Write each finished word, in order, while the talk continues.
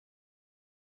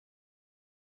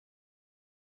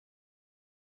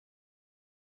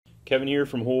Kevin here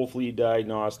from Whole Fleet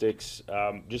Diagnostics.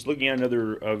 Just looking at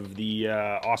another of the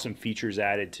awesome features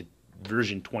added to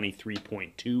version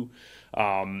 23.2,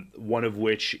 one of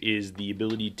which is the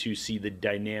ability to see the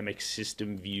dynamic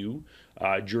system view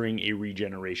during a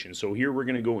regeneration. So here we're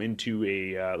going to go into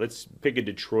let's pick a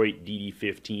Detroit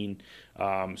DD15.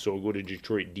 So we'll go to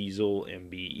Detroit Diesel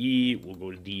MBE, we'll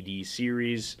go to DD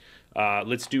series.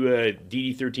 Let's do a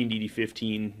DD13,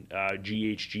 DD15,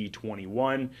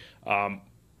 GHG21.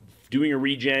 Doing a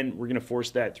regen, we're going to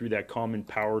force that through that common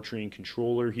powertrain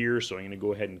controller here. So I'm going to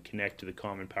go ahead and connect to the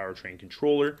common powertrain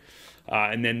controller.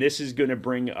 And then this is going to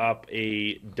bring up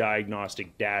a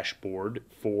diagnostic dashboard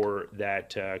for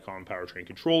that common powertrain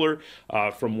controller,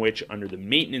 from which under the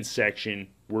maintenance section,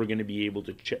 we're going to be able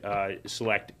to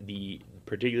select the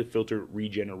particulate filter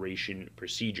regeneration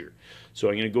procedure. So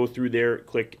I'm going to go through there,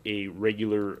 click a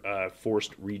regular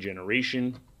forced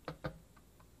regeneration.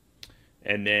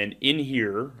 And then in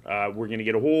here, we're going to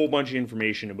get a whole bunch of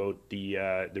information about the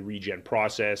regen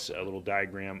process, a little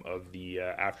diagram of the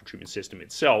after treatment system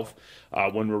itself.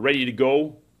 When we're ready to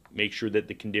go, make sure that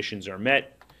the conditions are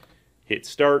met. Hit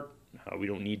start. We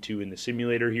don't need to in the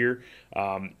simulator here,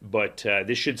 but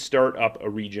this should start up a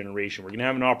regeneration. We're going to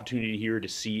have an opportunity here to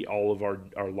see all of our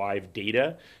live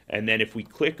data. And then if we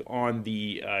click on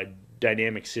the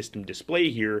dynamic system display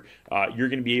here, you're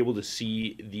going to be able to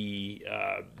see the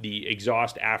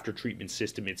exhaust after treatment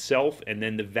system itself, and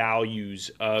then the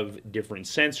values of different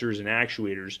sensors and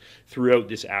actuators throughout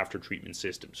this after treatment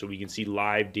system. So we can see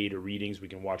live data readings, we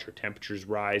can watch our temperatures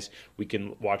rise, we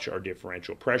can watch our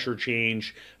differential pressure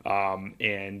change,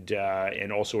 and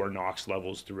also our NOx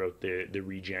levels throughout the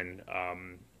regen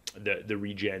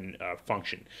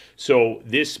function. So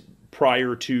this,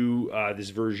 prior to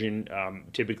this version,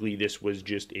 typically this was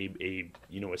just a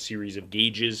series of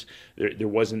gauges. There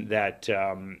wasn't that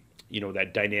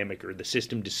that dynamic or the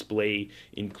system display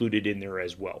included in there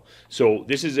as well. So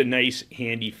this is a nice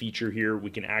handy feature here. We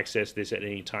can access this at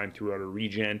any time throughout a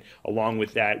regen. Along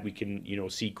with that, we can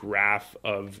see graph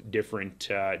of different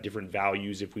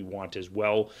values if we want as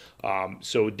well.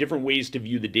 So different ways to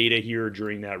view the data here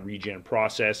during that regen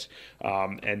process.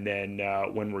 And then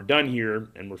when we're done here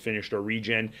and we're finished our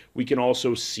regen, we can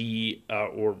also see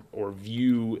or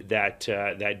view that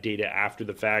data after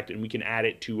the fact, and we can add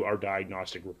it to our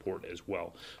diagnostic report as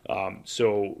well.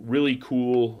 So really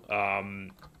cool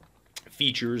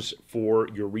features for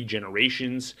your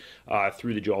regenerations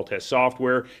through the Jaltest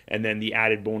software, and then the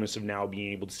added bonus of now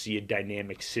being able to see a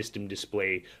dynamic system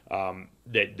display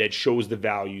that shows the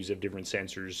values of different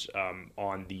sensors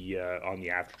on the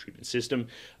after treatment system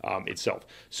itself.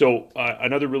 So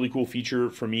another really cool feature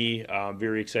for me.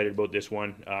 Very excited about this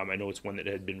one. I know it's one that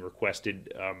had been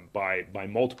requested by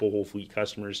multiple Whole Fleet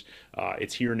customers.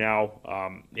 It's here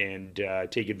now, and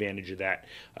take advantage of that.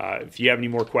 If you have any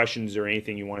more questions or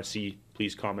anything you want to see,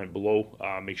 please comment below.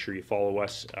 Make sure you follow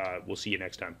us. We'll see you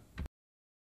next time.